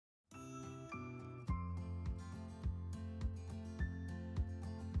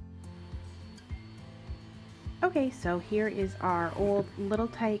Okay, so here is our old Little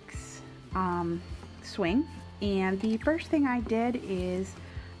Tikes swing, and the first thing I did is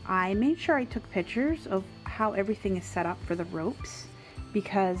I made sure I took pictures of how everything is set up for the ropes,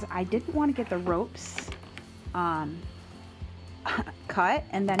 because I didn't want to get the ropes cut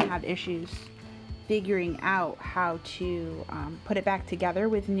and then have issues figuring out how to put it back together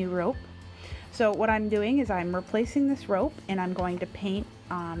with new rope. So what I'm doing is I'm replacing this rope, and I'm going to paint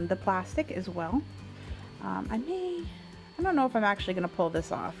the plastic as well. I don't know if I'm actually going to pull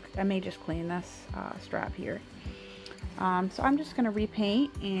this off. I may just clean this strap here. So I'm just going to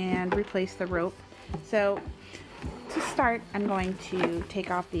repaint and replace the rope. So to start, I'm going to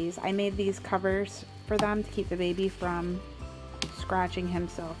take off these. I made these covers for them to keep the baby from scratching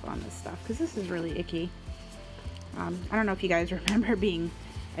himself on this stuff, because this is really icky. I don't know if you guys remember being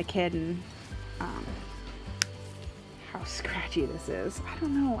a kid and how scratchy this is. I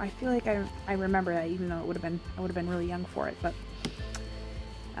don't know. I feel like I remember that, even though I would have been really young for it. But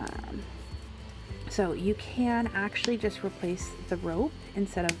so you can actually just replace the rope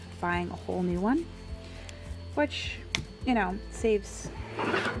instead of buying a whole new one, which, you know, saves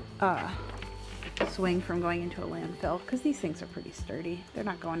swing from going into a landfill, because these things are pretty sturdy. They're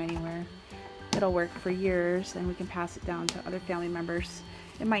not going anywhere. It'll work for years, and we can pass it down to other family members.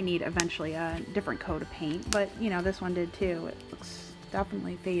 It might need eventually a different coat of paint, but you know, this one did too. It looks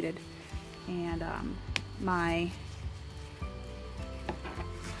definitely faded. And my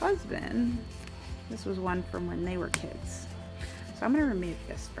husband, this was one from when they were kids. So I'm going to remove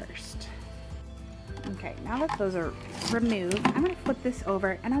this first. Okay, now that those are removed, I'm going to flip this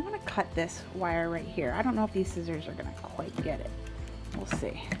over, and I want to cut this wire right here. I don't know if these scissors are going to quite get it. We'll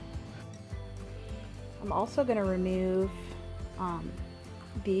see. I'm also going to remove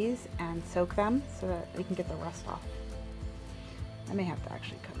these and soak them so that we can get the rust off. I may have to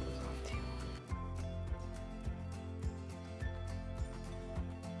actually cut those off too.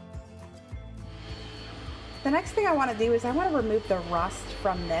 The next thing I want to do is I want to remove the rust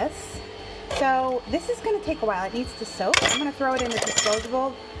from this. So this is going to take a while. It needs to soak. I'm going to throw it in a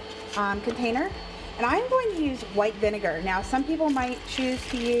disposable container, and I'm going to use white vinegar. Now some people might choose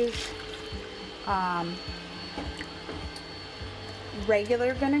to use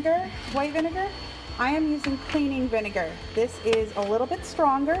regular vinegar, white vinegar. I am using cleaning vinegar. This is a little bit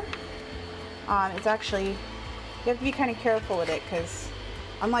stronger. It's actually, you have to be kind of careful with it, because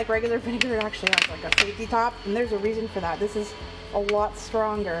unlike regular vinegar, it actually has like a safety top, and there's a reason for that. This is a lot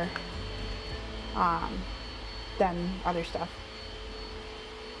stronger than other stuff.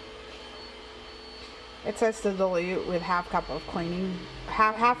 It says to dilute with half cup of cleaning,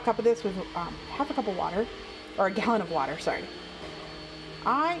 half cup of this with half a cup of water, or a gallon of water, sorry.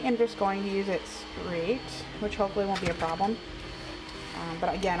 I am just going to use it straight, which hopefully won't be a problem.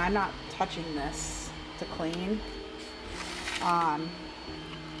 But again, I'm not touching this to clean. I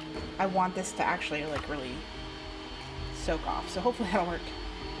want this to actually like really soak off, so hopefully that'll work.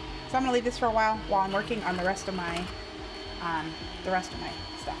 So I'm gonna leave this for a while I'm working on the rest of my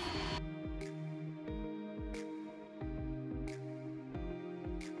stuff.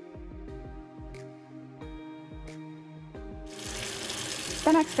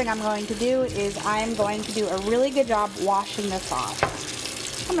 The next thing I'm going to do is I'm going to do a really good job washing this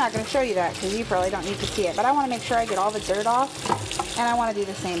off. I'm not going to show you that because you probably don't need to see it, but I want to make sure I get all the dirt off, and I want to do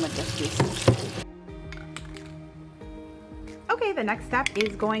the same with this piece. Okay, the next step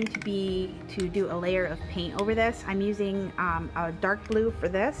is going to be to do a layer of paint over this. I'm using a dark blue for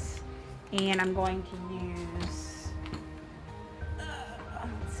this, and I'm going to use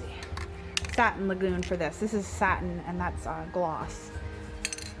let's see, Satin Lagoon for this. This is satin, and that's gloss.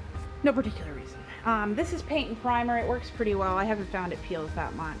 No particular reason. This is paint and primer. It works pretty well. I haven't found it peels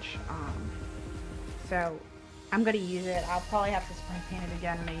that much. So I'm going to use it. I'll probably have to spray paint it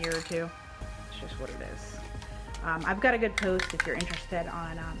again in a year or two. It's just what it is. I've got a good post if you're interested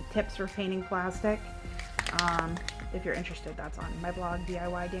on tips for painting plastic. If you're interested, that's on my blog,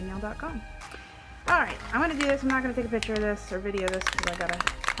 DIYDanielle.com. Alright, I'm going to do this. I'm not going to take a picture of this or video this because I got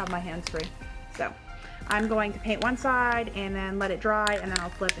to have my hands free. So I'm going to paint one side and then let it dry, and then I'll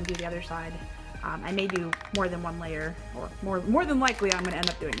flip and do the other side. I may do more than one layer, or more than likely I'm going to end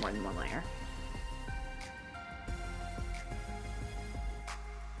up doing more than one layer.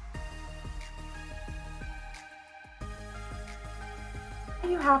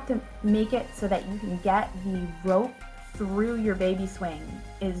 You have to make it so that you can get the rope through your baby swing.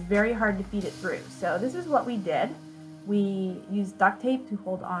 It is very hard to feed it through. So this is what we did. We used duct tape to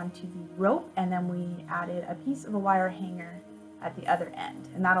hold on to the rope, and then we added a piece of a wire hanger at the other end,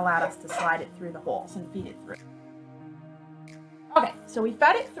 and that allowed us to slide it through the holes and feed it through. Okay, so we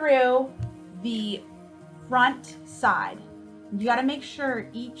fed it through. The front side. You got to make sure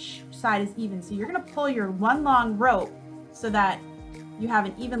each side is even. So you're going to pull your one long rope so that you have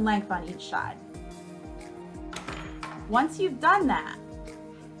an even length on each side. Once you've done that,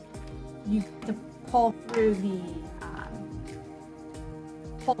 you have to pull through the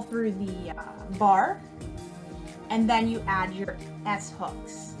bar, and then you add your S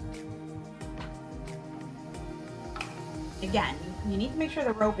hooks. Again, you need to make sure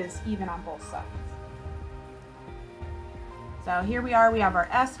the rope is even on both sides. So here we are, we have our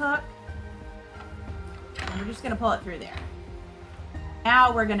S hook, and we're just going to pull it through there.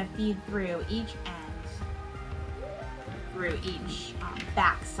 Now we're going to feed through each end, through each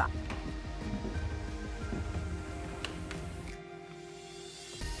back side.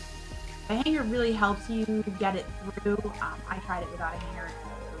 The hanger really helps you get it through. I tried it without a hanger and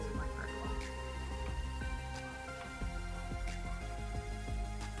it doesn't work very well.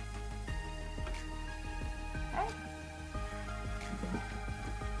 Okay.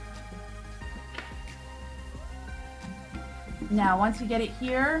 Now, once you get it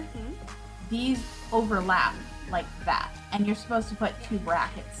here, these overlap like that, and you're supposed to put 2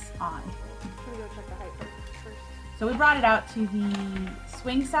 brackets on. Should we go check the height first? So we brought it out to the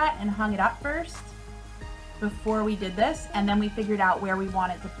swing set and hung it up first before we did this, and then we figured out where we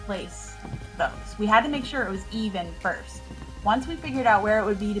wanted to place those. We had to make sure it was even first. Once we figured out where it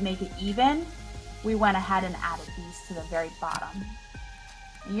would be to make it even, we went ahead and added these to the very bottom.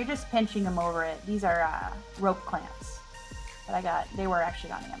 And you're just pinching them over it. These are rope clamps that I got. They were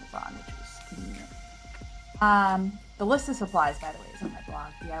actually on Amazon, which was convenient. The list of supplies, by the way, is on my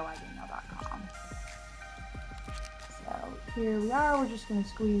blog, DIYDanielle.com. So here we are, we're just going to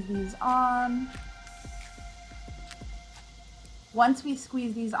squeeze these on. Once we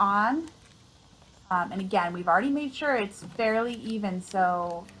squeeze these on, and again, we've already made sure it's fairly even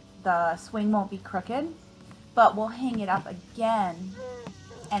so the swing won't be crooked, but we'll hang it up again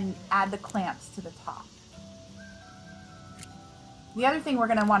and add the clamps to the top. The other thing we're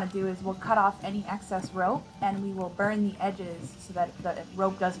going to want to do is we'll cut off any excess rope and we will burn the edges so that the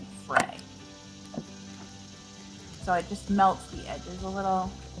rope doesn't fray. So it just melts the edges a little,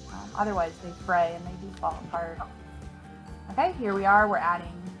 otherwise they fray and they do fall apart. Okay, here we are, we're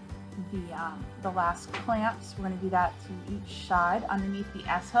adding the last clamps. We're going to do that to each side underneath the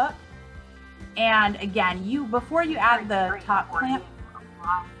S hook. And again, before you add the top clamp,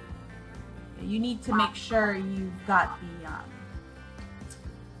 you need to make sure you've got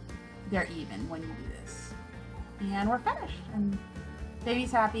they're even when you do this. And we're finished. And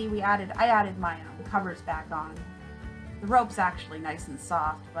baby's happy. I added my covers back on. The rope's actually nice and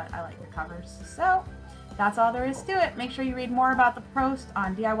soft, but I like the covers. So that's all there is to it. Make sure you read more about the post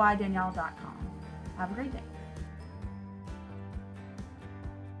on DIYDanielle.com. Have a great day.